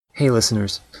Hey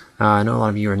listeners, I know a lot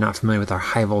of you are not familiar with our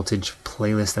high voltage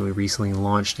playlist that we recently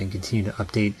launched and continue to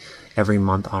update every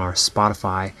month on our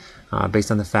Spotify, based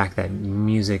on the fact that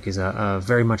music is a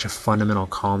very much a fundamental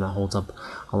column that holds up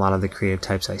a lot of the creative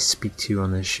types I speak to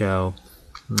on this show.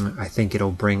 I think it'll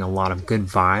bring a lot of good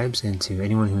vibes into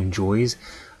anyone who enjoys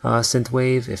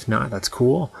synthwave. If not, that's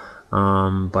cool.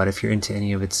 But if you're into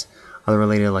any of its other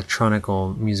related electronic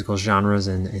musical genres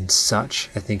and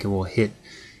such, I think it will hit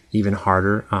even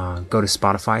harder. Go to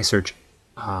Spotify, search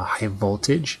High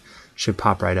Voltage, should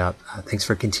pop right up. Thanks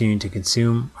for continuing to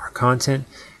consume our content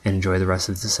and enjoy the rest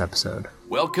of this episode.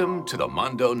 Welcome to the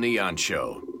Mondo Neon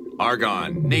Show.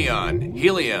 Argon, neon,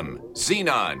 helium,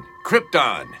 xenon,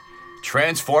 krypton.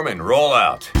 Transform and roll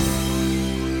out.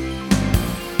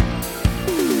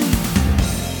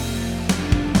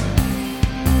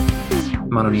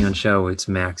 Mono Neon Show, it's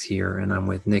Max here, and I'm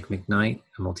with Nick McKnight,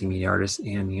 a multimedia artist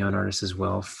and neon artist as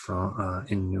well from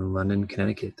in New London,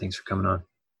 Connecticut. Thanks for coming on.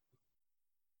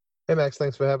 Hey, Max,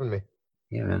 thanks for having me.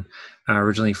 Yeah, man.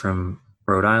 Originally from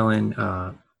Rhode Island,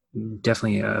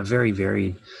 definitely a very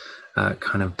varied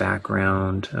kind of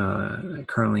background.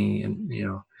 Currently,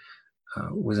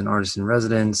 was an artist in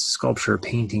residence, sculpture,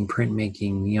 painting,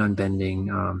 printmaking, neon bending,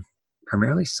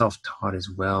 primarily self-taught as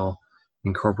well,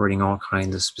 incorporating all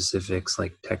kinds of specifics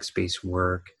like text-based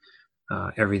work.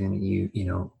 Everything that you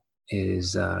know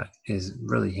is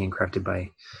really handcrafted by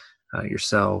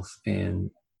yourself, and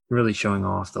really showing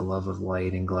off the love of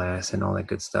light and glass and all that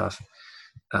good stuff.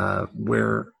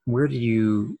 Where do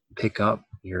you pick up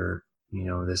your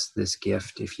this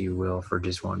gift, if you will, for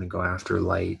just wanting to go after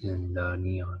light and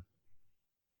neon?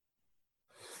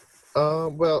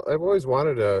 Well, I've always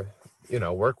wanted to,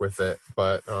 work with it,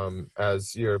 but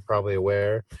as you're probably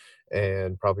aware,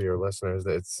 and probably your listeners,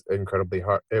 it's incredibly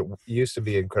hard. It used to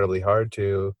be incredibly hard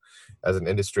to, as an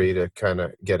industry, to kind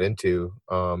of get into.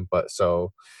 But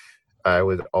so I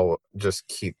would just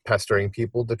keep pestering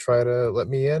people to try to let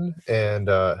me in, and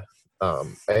I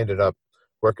ended up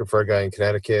working for a guy in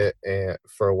Connecticut and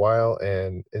for a while,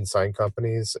 and in sign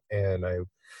companies, and I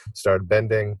started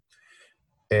bending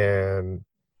and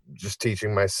just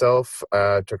teaching myself.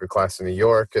 I took a class in New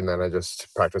York, and then I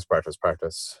just practice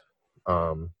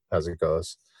as it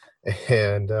goes.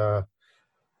 And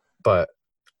but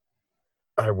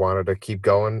I wanted to keep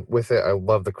going with it. I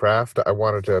love the craft. I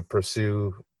wanted to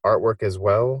pursue artwork as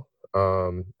well.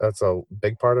 That's a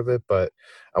big part of it, but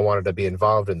I wanted to be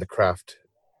involved in the craft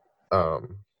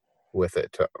with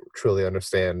it to truly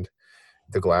understand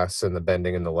the glass and the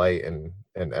bending and the light and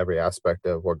every aspect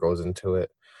of what goes into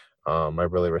it. I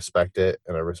really respect it,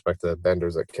 and I respect the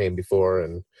benders that came before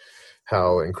and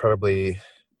how incredibly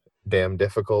damn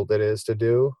difficult it is to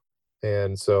do.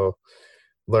 And so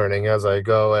learning as I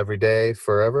go every day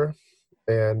forever.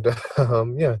 And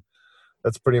yeah,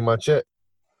 that's pretty much it.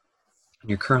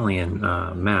 You're currently in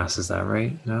Mass, is that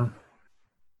right? No?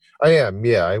 I am,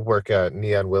 yeah. I work at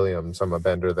Neon Williams. I'm a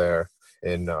bender there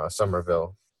in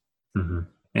Somerville. Mm-hmm.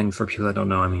 And for people that don't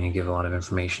know, I'm going to give a lot of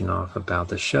information off about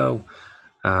the show.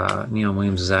 Neon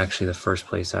Williams is actually the first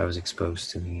place I was exposed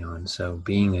to neon. So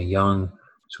being a young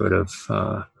sort of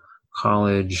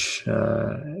college,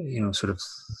 sort of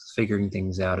figuring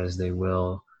things out as they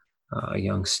will, a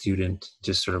young student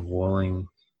just sort of willing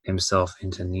himself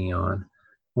into neon.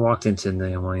 Walked into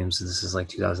Neon Williams, this is like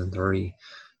 2003,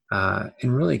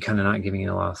 and really kind of not giving it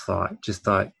a lot of thought. Just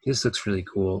thought, this looks really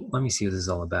cool. Let me see what this is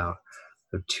all about.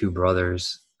 They're two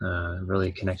brothers,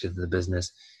 really connected to the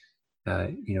business.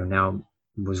 Now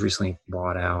was recently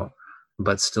bought out,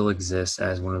 but still exists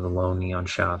as one of the lone neon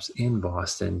shops in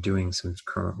Boston, doing some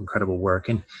incredible work.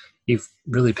 And you've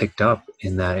really picked up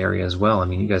in that area as well. I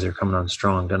mean, you guys are coming on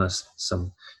strong, done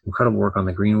some incredible work on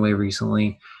the Greenway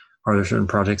recently. Are there certain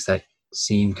projects that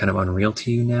seem kind of unreal to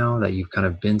you now, that you've kind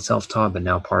of been self-taught, but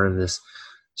now part of this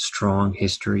strong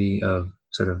history of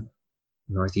sort of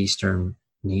Northeastern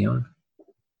neon?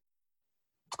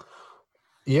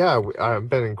 Yeah, I've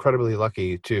been incredibly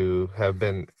lucky to have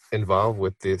been involved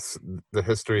with the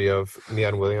history of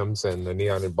Neon Williams and the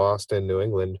neon in Boston, New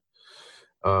England.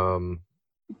 And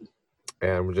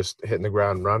we're just hitting the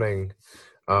ground running.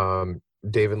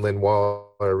 David Lynn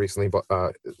Waller recently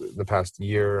bought, in the past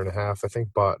year and a half, I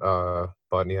think, bought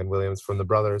Neon Williams from the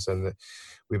brothers, and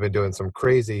we've been doing some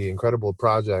crazy, incredible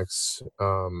projects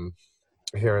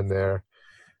here and there,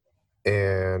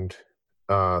 and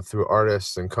through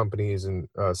artists and companies and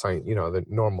sign, the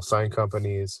normal sign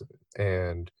companies,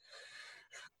 and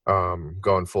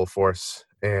going full force.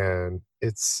 And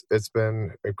it's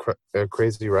been a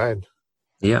crazy ride.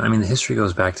 Yeah, I mean, the history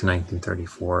goes back to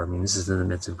 1934. I mean, this is in the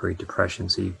midst of Great Depression,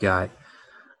 so you've got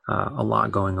a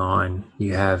lot going on.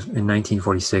 You have in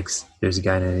 1946, there's a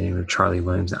guy named Charlie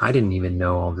Williams. I didn't even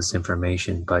know all this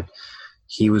information, but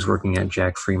he was working at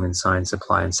Jack Freeman Sign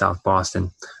Supply in South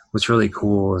Boston. What's really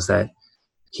cool is that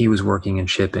he was working in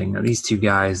shipping. Now, these two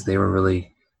guys, they were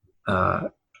really,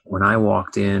 when I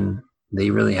walked in, they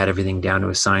really had everything down to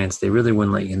a science. They really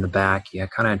wouldn't let you in the back. You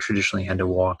kind of traditionally had to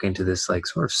walk into this like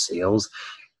sort of sales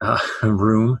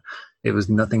room. It was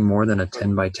nothing more than a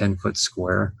 10 by 10 foot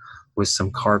square with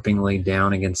some carping laid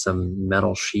down against some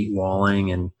metal sheet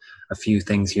walling and a few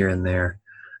things here and there.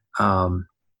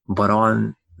 But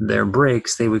on their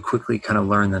breaks, they would quickly kind of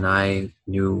learn that I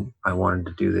knew I wanted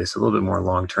to do this a little bit more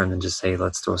long term than just say,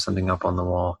 let's throw something up on the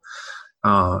wall.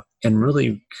 And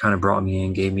really kind of brought me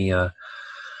in, gave me a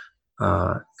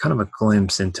kind of a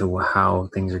glimpse into how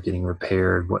things are getting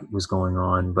repaired, what was going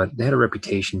on. But they had a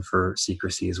reputation for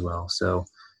secrecy as well. So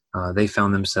they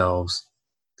found themselves,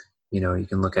 you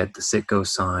can look at the Citgo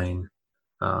sign,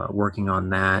 working on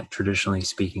that. Traditionally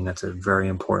speaking, that's a very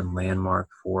important landmark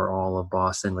for all of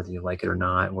Boston, whether you like it or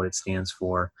not, what it stands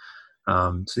for.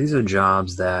 So these are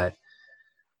jobs that,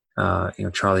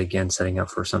 Charlie, again, setting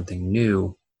up for something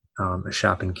new. A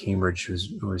shop in Cambridge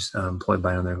was employed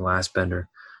by another glass bender,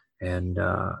 and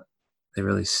they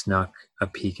really snuck a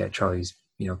peek at Charlie's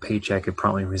paycheck. Had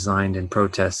promptly resigned in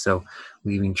protest. So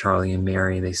leaving Charlie and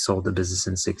Mary, they sold the business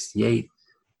in '68,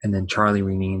 and then Charlie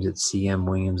renamed it CM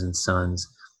Williams and Sons,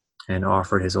 and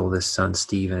offered his oldest son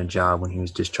Stephen a job when he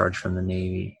was discharged from the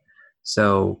Navy.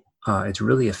 So it's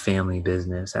really a family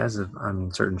business.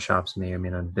 Certain shops may or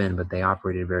may not have been, but they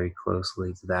operated very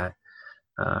closely to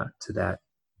that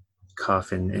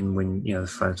cuff. And when the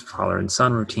father and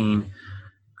son routine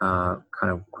kind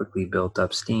of quickly built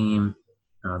up steam.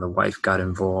 The wife got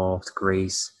involved,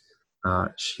 Grace.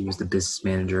 She was the business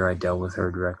manager. I dealt with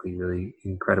her directly, really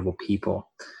incredible people.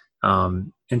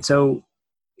 And so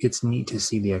it's neat to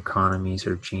see the economy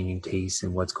sort of changing tastes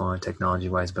and what's going on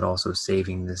technology-wise, but also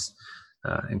saving this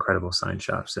incredible sign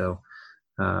shop. So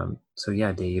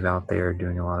yeah, Dave out there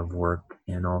doing a lot of work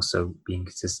and also being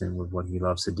consistent with what he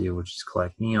loves to do, which is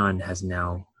collect neon, has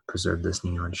now preserved this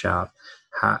neon shop.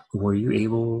 Were you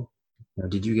able,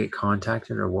 did you get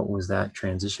contacted, or what was that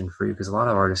transition for you? Because a lot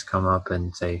of artists come up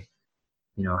and say,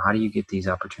 how do you get these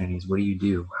opportunities? What do you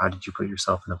do? How did you put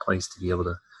yourself in a place to be able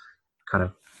to kind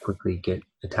of quickly get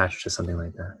attached to something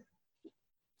like that?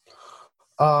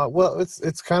 Well,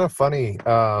 it's kind of funny.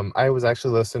 I was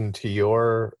actually listening to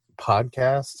your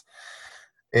podcast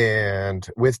and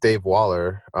with Dave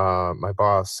Waller, my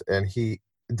boss, and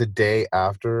the day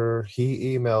after,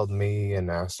 he emailed me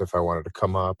and asked if I wanted to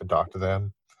come up and talk to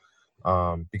them,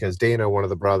 because Dana, one of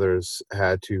the brothers,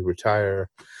 had to retire,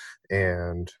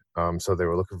 and so they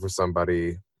were looking for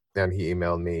somebody, and he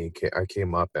emailed me. I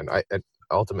came up, and I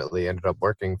ultimately ended up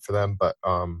working for them, but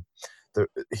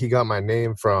he got my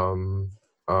name from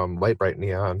Light Bright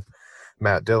Neon,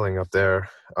 Matt Dilling up there.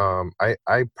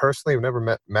 I personally have never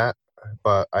met Matt,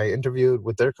 but I interviewed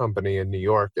with their company in New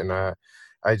York, and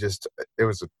it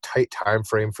was a tight time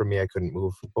frame for me. I couldn't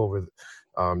move over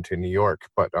to New York,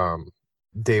 but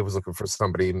Dave was looking for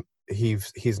somebody.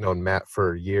 He's known Matt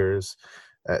for years.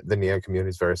 The neon community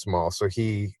is very small, so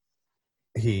he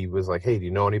was like, "Hey, do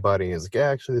you know anybody?" And he's like, "Yeah,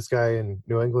 actually, this guy in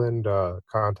New England,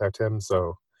 contact him."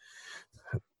 So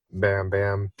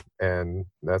bam, and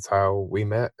that's how we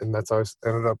met, and that's how I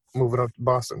ended up moving up to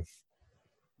Boston.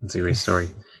 That's a great story.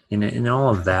 In all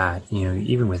of that,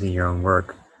 even within your own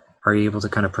work, are you able to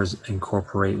kind of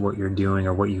incorporate what you're doing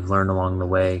or what you've learned along the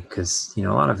way? Because a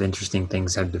lot of interesting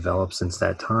things have developed since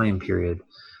that time period.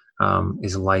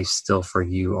 Is life still for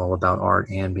you all about art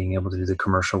and being able to do the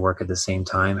commercial work at the same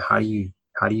time? How do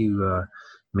you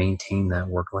maintain that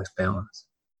work-life balance?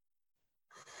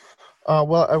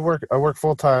 Well, I work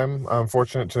full time. I'm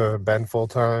fortunate to have been full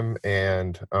time,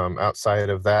 and outside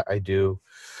of that, I do.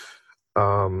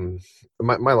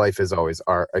 My life is always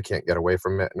art. I can't get away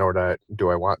from it, nor do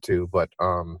I want to. But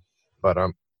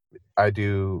I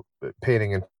do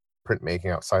painting and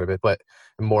printmaking outside of it. But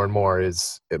more and more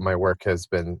my work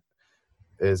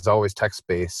is always text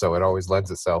based, so it always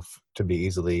lends itself to be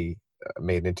easily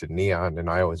made into neon. And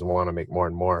I always want to make more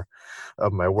and more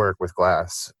of my work with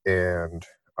glass, and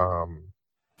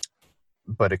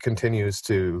but it continues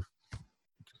to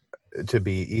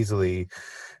be easily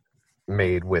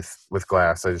made with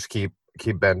glass. I just keep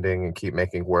bending and keep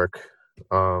making work.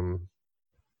 I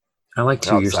like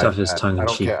too. Your stuff is tongue in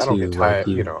cheek I don't too. get Like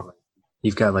tired,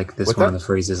 you've got like this. What's One that? of the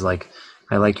phrases, like,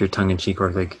 I like your tongue in cheek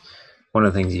work. Like one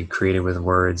of the things you've created with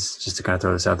words, just to kind of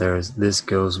throw this out there, is this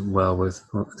goes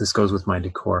with my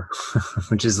decor,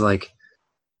 which is like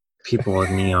people with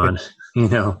neon,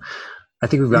 I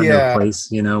think we've gotten to a Yeah.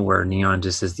 place, where neon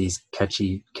just has these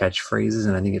catchy catchphrases,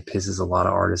 and I think it pisses a lot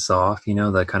of artists off.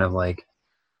 The kind of like,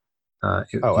 uh,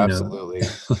 it- Oh, you know, absolutely.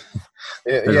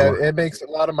 there's a Yeah, lot. it makes a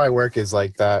lot of my work is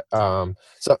like that.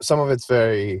 So some of it's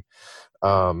very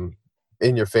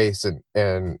in your face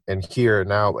and here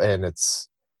now, and it's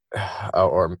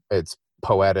or it's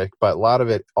poetic, but a lot of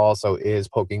it also is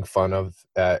poking fun of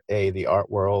the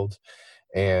art world,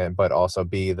 and but also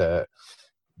b the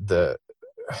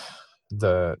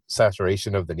the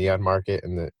saturation of the neon market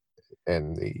and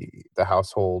the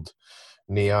household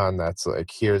neon. That's like,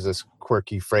 here's this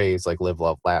quirky phrase like live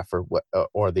love laugh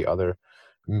or the other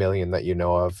million that you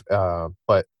know of,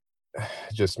 but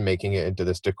just making it into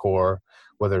this decor,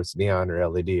 whether it's neon or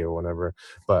led or whatever.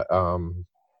 But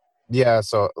yeah,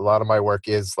 so a lot of my work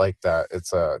is like that.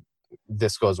 It's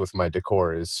this goes with my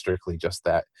decor, is strictly just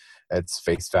that. It's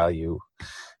face value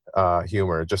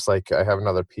humor. Just like I have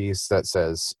another piece that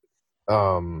says,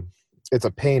 um it's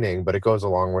a painting, but it goes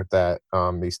along with that.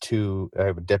 These two, I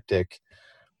have a diptych,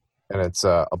 and it's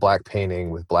a black painting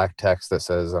with black text that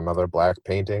says another black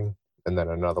painting, and then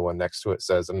another one next to it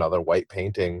says another white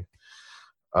painting.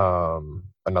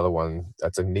 Another one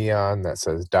that's a neon that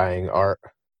says dying art,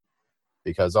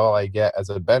 because all I get as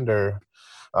a bender,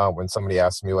 when somebody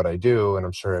asks me what I do, and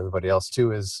I'm sure everybody else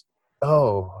too, is,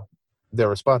 oh, their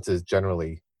response is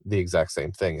generally the exact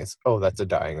same thing. It's, oh, that's a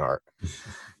dying art.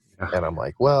 Yeah. And I'm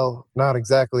like, well, not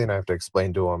exactly. And I have to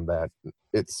explain to them that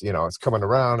it's, it's coming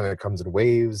around and it comes in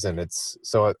waves. And it's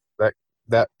so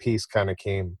that piece kind of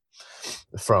came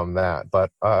from that, but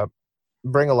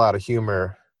bring a lot of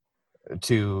humor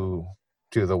to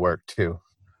the work too.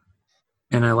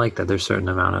 And I like that there's a certain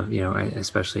amount of,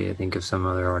 especially I think of some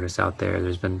other artists out there,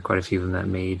 there's been quite a few of them that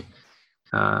made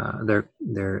their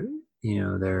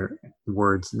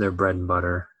words, their bread and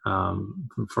butter,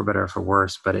 for better or for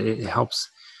worse. But it helps,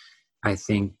 I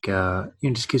think,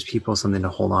 just gives people something to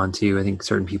hold on to. I think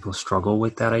certain people struggle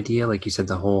with that idea. Like you said,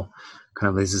 the whole kind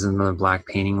of, this is another black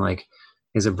painting, like,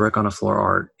 is a brick on a floor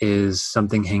art, is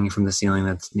something hanging from the ceiling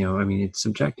that's, it's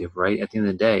subjective, right? At the end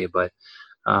of the day, but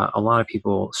a lot of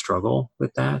people struggle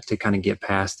with that, to kind of get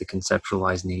past the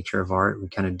conceptualized nature of art. We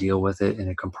kind of deal with it in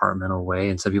a compartmental way.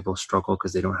 And some people struggle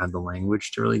because they don't have the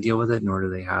language to really deal with it, nor do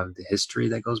they have the history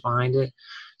that goes behind it.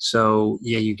 So,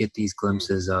 yeah, you get these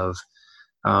glimpses of,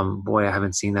 boy, I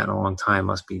haven't seen that in a long time,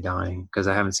 must be dying because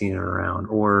I haven't seen it around.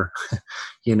 Or,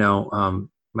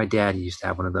 my dad used to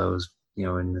have one of those,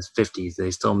 in his 50s.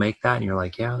 They still make that. And you're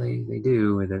like, yeah, they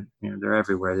do. And they're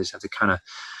everywhere. They just have to kind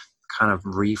of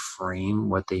reframe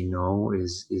what they know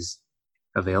is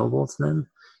available to them.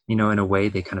 In a way,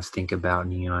 they kind of think about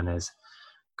neon as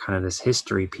kind of this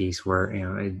history piece where,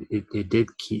 it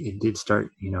did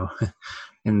start, in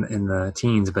the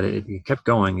teens, but it kept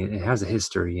going. It has a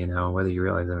history, whether you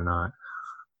realize it or not.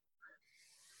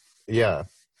 Yeah.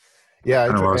 Yeah. I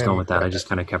don't know where I was going And with that. I just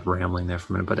kind of kept rambling there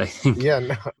for a minute, but I think, yeah,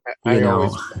 no, you I know,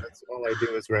 always, that's all I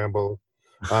do is ramble.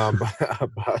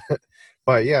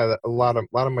 But yeah, a lot of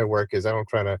my work is, I don't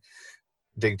try to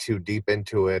dig too deep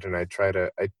into it, and I try to,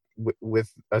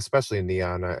 with especially in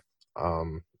neon,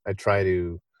 I try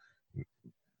to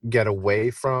get away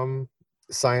from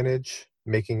signage,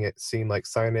 making it seem like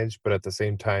signage, but at the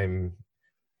same time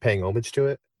paying homage to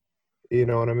it. You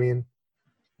know what I mean?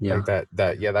 yeah. Like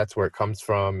that yeah, that's where it comes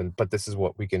from, and but this is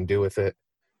what we can do with it.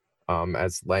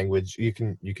 As language, you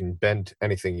can bend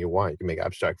anything you want. You can make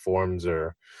abstract forms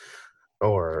or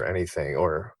anything,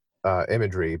 or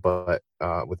imagery, but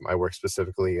with my work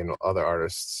specifically, and other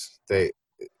artists, they,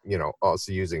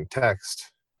 also using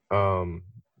text, um,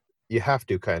 you have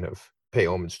to kind of pay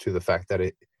homage to the fact that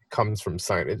it comes from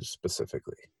signage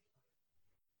specifically.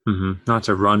 Not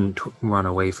to run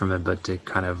away from it, but to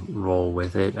kind of roll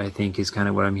with it, I think, is kind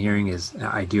of what I'm hearing. Is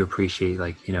I do appreciate,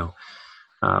 like,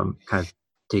 kind of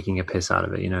taking a piss out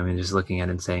of it. Just looking at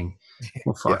it and saying,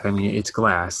 well, fuck. Yeah. I mean, it's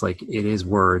glass. Like, it is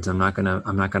words. I'm not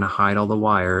gonna hide all the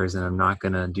wires, and I'm not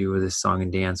gonna do this song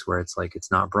and dance where it's like,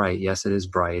 it's not bright. Yes, it is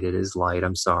bright. It is light.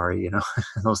 I'm sorry.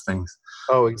 Those things.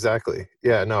 Oh, exactly.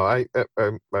 Yeah. No, I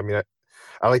mean,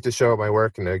 I like to show my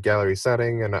work in a gallery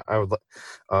setting, and I would,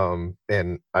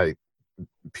 and I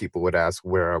people would ask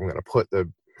where I'm going to put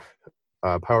the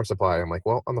power supply. I'm like,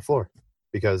 well, on the floor,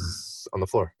 because on the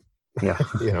floor. Yeah.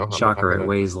 I'm not Shocker. going It to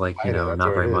weighs like, hide it. That's not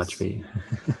where it very much, is.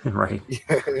 but right.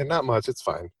 Yeah, not much. It's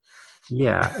fine.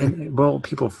 Yeah, and well,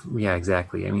 people, yeah,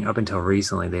 exactly. I mean, up until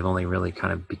recently, they've only really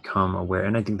kind of become aware,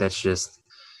 and I think that's just,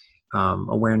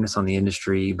 awareness on the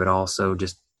industry, but also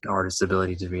just artists'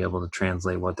 ability to be able to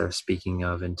translate what they're speaking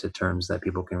of into terms that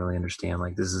people can really understand.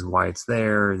 Like, this is why it's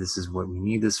there. This is what we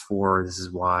need this for. This is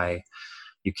why,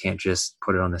 you can't just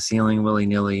put it on the ceiling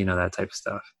willy-nilly, that type of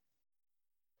stuff.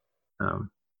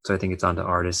 So I think it's on to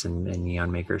artists and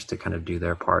neon makers to kind of do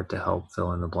their part to help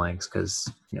fill in the blanks, because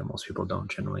most people don't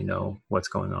generally know what's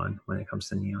going on when it comes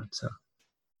to neon. So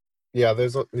yeah,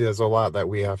 there's a lot that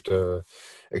we have to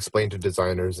explain to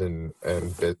designers and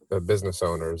business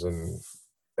owners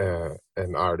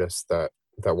and artists that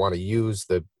want to use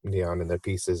the neon in their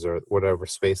pieces or whatever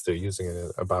space they're using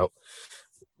it about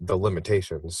the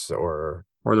limitations or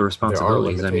the there are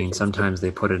responsibilities. I mean, limitations. sometimes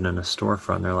they put it in a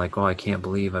storefront. They're like, "Oh, I can't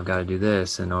believe I've got to do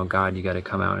this," and "Oh God, you got to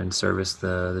come out and service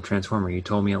the transformer. You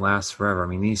told me it lasts forever." I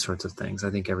mean, these sorts of things.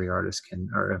 I think every artist can,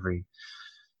 or every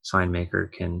sign maker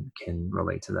can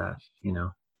relate to that.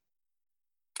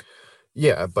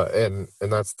 Yeah, but and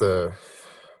that's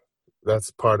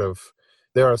part of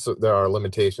there are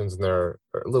limitations and there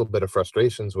are a little bit of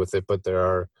frustrations with it, but there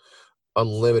are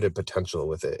unlimited potential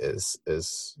with it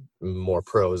is more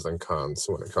pros than cons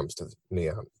when it comes to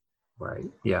neon. Right.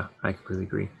 Yeah, I completely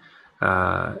agree.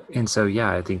 And so,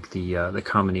 yeah, I think the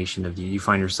combination of you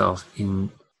find yourself in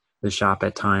the shop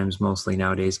at times, mostly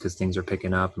nowadays, because things are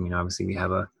picking up. I mean, obviously, we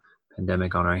have a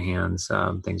pandemic on our hands.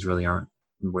 Things really aren't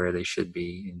where they should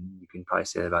be, and you can probably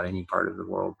say that about any part of the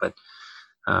world. But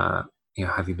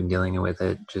have you been dealing with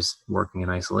it just working in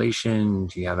isolation?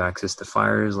 Do you have access to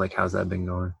fires? Like, how's that been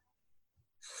going?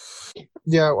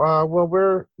 Yeah, well,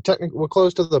 we're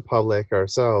close to the public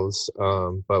ourselves,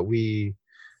 but we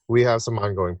have some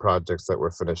ongoing projects that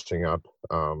we're finishing up,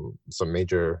 some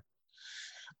major,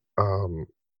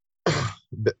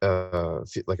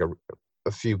 like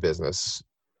a few business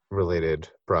related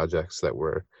projects that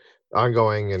were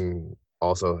ongoing and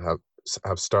also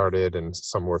have started, and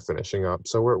some we're finishing up.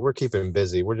 So we're keeping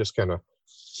busy. We're just kind of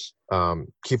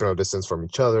keeping our distance from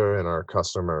each other and our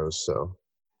customers. So.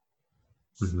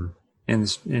 Mm-hmm.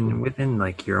 And within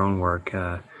like your own work,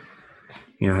 are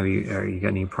you got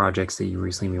any projects that you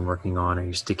recently been working on? Are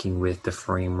you sticking with the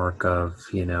framework of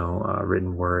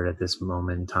written word at this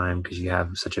moment in time, because you have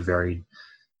such a varied,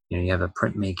 you have a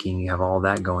printmaking, you have all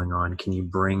that going on? Can you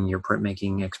bring your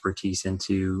printmaking expertise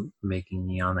into making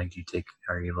neon? Like,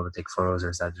 are you able to take photos, or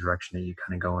is that the direction that you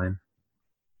kind of go in?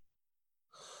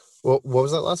 Well, what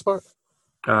was that last part?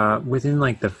 Within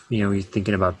like you're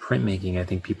thinking about printmaking, I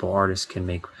think artists can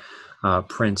make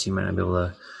prints. You might not be able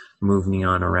to move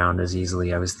neon around as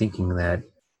easily. I was thinking that,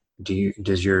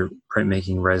 does your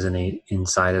printmaking resonate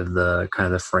inside of the kind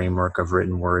of the framework of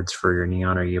written words for your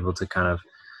neon? Are you able to kind of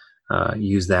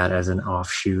use that as an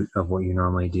offshoot of what you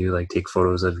normally do, like take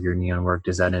photos of your neon work?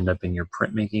 Does that end up in your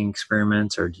printmaking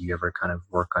experiments, or do you ever kind of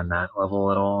work on that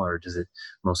level at all, or does it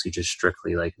mostly just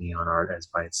strictly like neon art as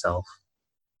by itself?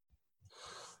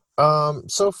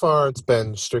 So far it's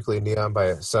been strictly neon by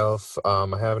itself. I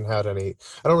haven't had any.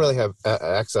 I don't really have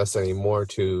access anymore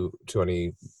to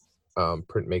any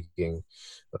printmaking,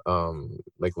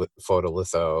 like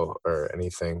photolitho or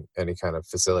anything, any kind of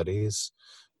facilities.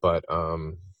 But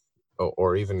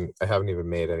or even I haven't even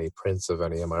made any prints of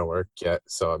any of my work yet.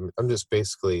 So I'm just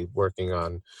basically working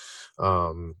on.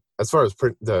 As far as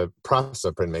the process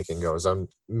of printmaking goes, I'm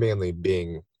mainly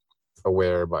being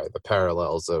aware by the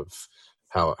parallels of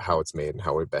how it's made and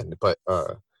how we bend. But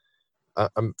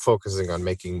I'm focusing on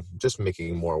making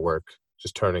more work,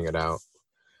 just turning it out.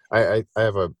 I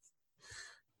have I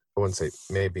wouldn't say,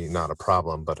 maybe not a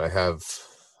problem, but I have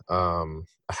a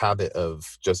habit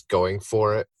of just going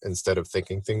for it instead of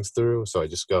thinking things through. So I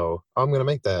just go, oh, I'm going to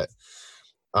make that,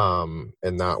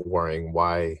 and not worrying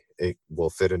why it will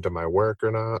fit into my work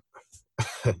or not.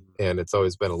 And it's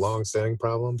always been a long-standing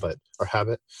problem, or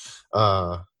habit.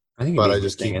 I think it'd But be a I good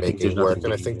just thing. keep I think there's making work, nothing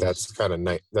and I think dangerous. that's kind of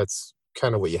nice. That's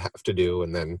kind of what you have to do,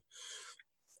 and then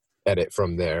edit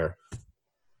from there.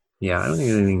 Yeah, I don't think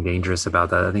there's anything dangerous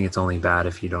about that. I think it's only bad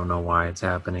if you don't know why it's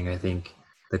happening. I think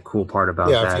the cool part about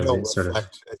Yeah, if you that is don't it sort of,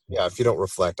 reflect, if you don't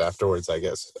reflect afterwards, I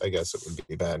guess it would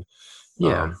be bad.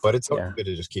 yeah, But it's always yeah. good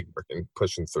to just keep working,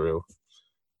 pushing through.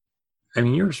 I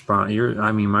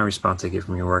mean, my response I get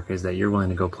from your work is that you're willing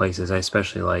to go places. I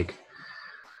especially like,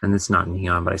 and it's not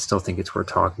neon, but I still think it's worth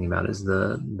talking about, is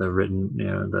the written,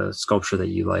 the sculpture that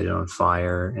you lighted on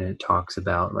fire, and it talks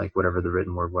about like whatever the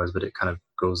written word was, but it kind of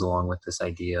goes along with this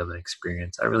idea of an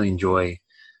experience. I really enjoy,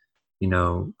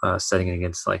 setting it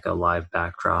against like a live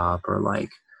backdrop, or like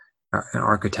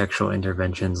architectural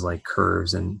interventions like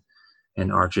curves and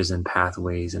arches and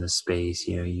pathways in a space.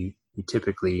 You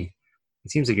typically, it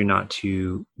seems like you're not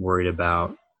too worried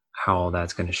about how all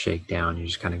that's going to shake down. You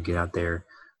just kind of get out there,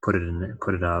 put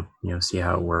it up, see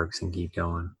how it works, and keep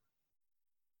going.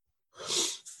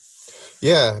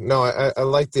 Yeah, no, I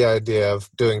like the idea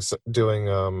of doing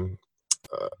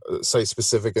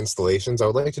site-specific installations. I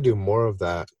would like to do more of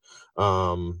that,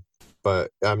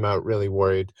 but I'm not really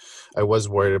worried. I was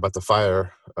worried about the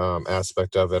fire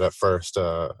aspect of it at first.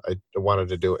 I wanted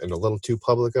to do it in a little too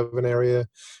public of an area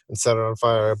and set it on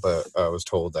fire, but I was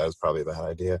told that was probably a bad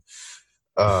idea,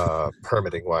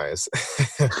 permitting wise.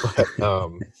 But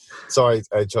so I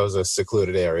chose a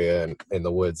secluded area in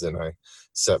the woods, and I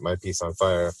set my piece on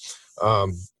fire.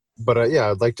 But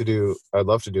yeah, I'd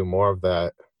love to do more of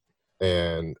that.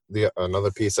 And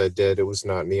another piece I did, it was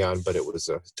not neon, but it was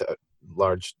a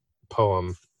large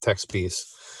poem text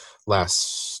piece.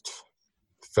 Last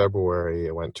February,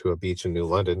 I went to a beach in New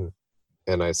London,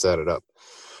 and I set it up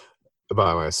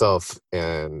by myself,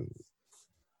 and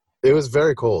it was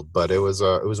very cold, but it was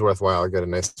worthwhile. I got a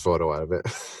nice photo out of it.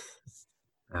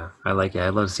 Yeah, I like it.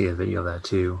 I'd love to see a video of that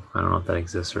too. I don't know if that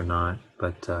exists or not,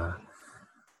 but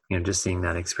just seeing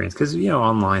that experience, because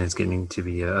online is getting to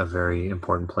be a very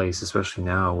important place, especially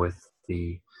now with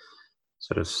the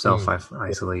sort of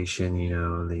self-isolation.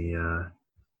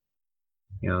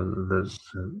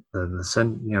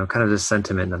 Kind of the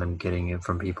sentiment that I'm getting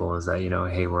from people is that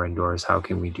hey, we're indoors. How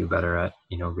can we do better at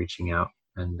reaching out?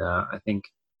 And I think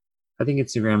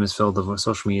Instagram has filled the void.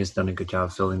 Social media has done a good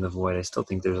job filling the void. I still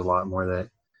think there's a lot more that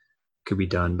could be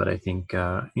done, but I think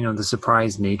the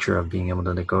surprise nature of being able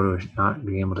to go to, not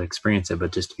being able to experience it,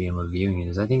 but just to be able to viewing it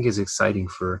is exciting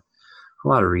for a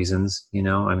lot of reasons.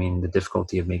 The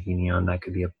difficulty of making neon, that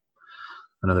could be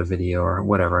another video or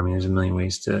whatever. There's a million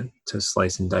ways to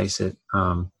slice and dice it.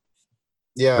 I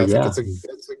think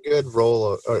it's a good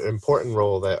role, or important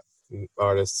role that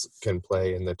artists can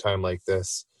play in the time like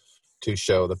this, to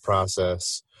show the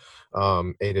process,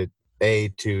 to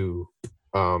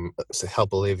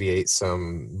help alleviate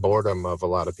some boredom of a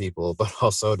lot of people, but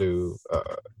also to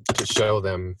show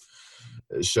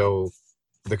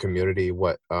the community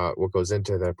what goes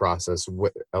into their process,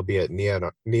 albeit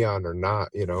neon or not.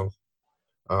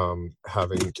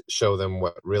 Having to show them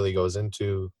what really goes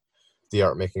into the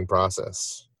art making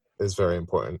process is very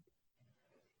important.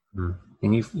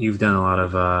 And you've done a lot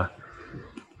of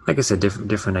like I said,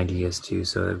 different ideas too.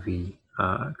 So it'd be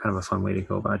kind of a fun way to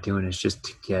go about doing it, is just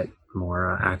to get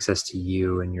more access to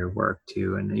you and your work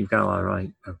too. And you've got a lot of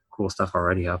really cool stuff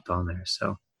already up on there.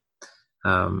 So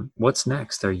what's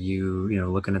next? Are you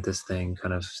looking at this thing,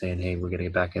 kind of saying, hey, we're gonna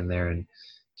get back in there and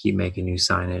keep making new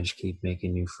signage, keep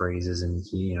making new phrases, and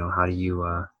how do you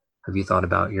have you thought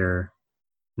about your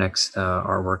next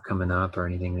artwork coming up, or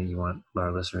anything that you want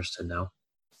our listeners to know?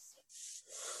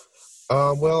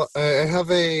 Well, I have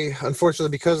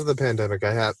unfortunately, because of the pandemic,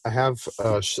 I have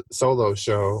a solo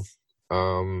show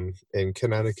in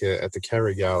Connecticut at the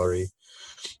Kerry Gallery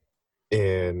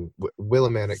in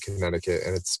Willimantic, Connecticut,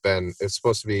 and it's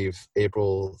supposed to be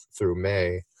April through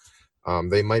May.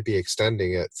 They might be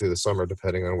extending it through the summer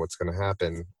depending on what's going to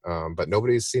happen. But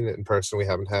nobody's seen it in person. We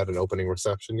haven't had an opening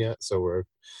reception yet, so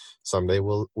someday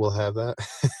we'll have that.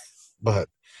 But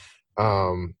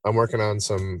I'm working on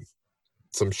some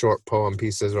short poem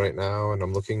pieces right now, and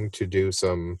I'm looking to do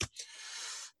some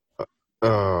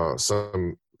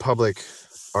public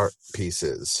art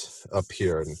pieces up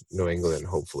here in New England,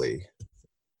 hopefully.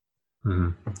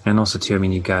 Mm-hmm. And also too,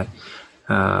 you got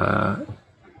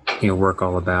work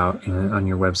all about on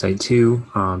your website too.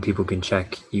 People can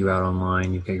check you out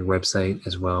online. You've got your website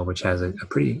as well, which has a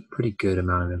pretty good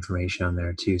amount of information on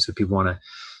there too. So if people want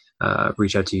to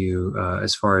reach out to you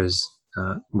as far as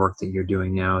work that you're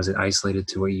doing now, is it isolated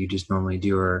to what you just normally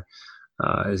do, or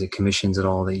is it commissions at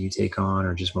all that you take on,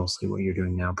 or just mostly what you're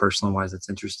doing now, personal wise, that's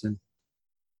interesting?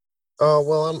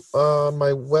 Well, I'm on my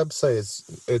website.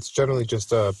 It's generally just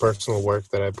personal work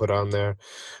that I put on there.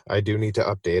 I do need to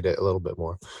update it a little bit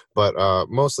more, but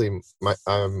mostly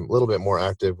I'm a little bit more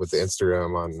active with the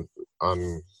Instagram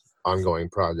on ongoing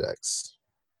projects.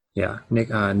 Yeah, Nick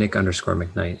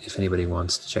 _McKnight. If anybody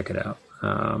wants to check it out,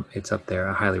 it's up there.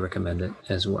 I highly recommend it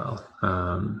as well.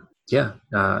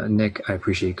 Nick, I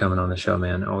appreciate you coming on the show,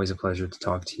 man. Always a pleasure to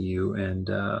talk to you, and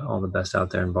all the best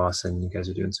out there in Boston. You guys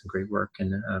are doing some great work,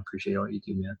 and I appreciate all you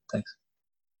do, man. Thanks.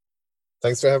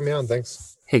 Thanks for having me on.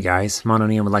 Thanks. Hey guys, Mono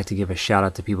Neon would like to give a shout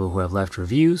out to people who have left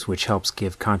reviews, which helps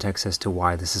give context as to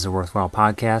why this is a worthwhile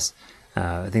podcast.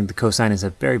 I think the cosign is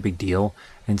a very big deal,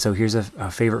 and so here's a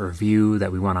favorite review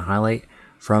that we want to highlight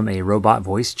from a robot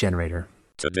voice generator.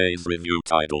 Today's review,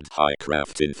 titled High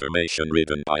Craft Information,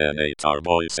 written by N.A.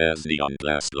 Tarboy, says neon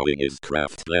glass blowing is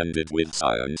craft blended with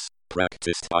science,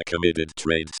 practiced by committed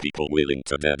tradespeople willing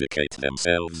to dedicate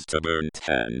themselves to burnt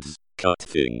hands, cut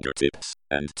fingertips,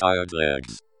 and tired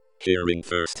legs. Hearing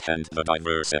firsthand the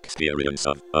diverse experience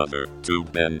of other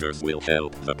tube benders will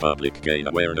help the public gain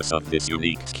awareness of this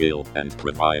unique skill and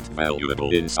provide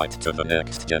valuable insight to the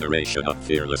next generation of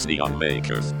fearless neon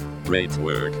makers. Great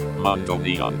work, Mondo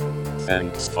Neon.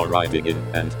 Thanks for writing in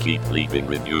and keep leaving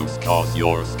reviews, cause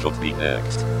yours could be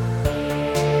next.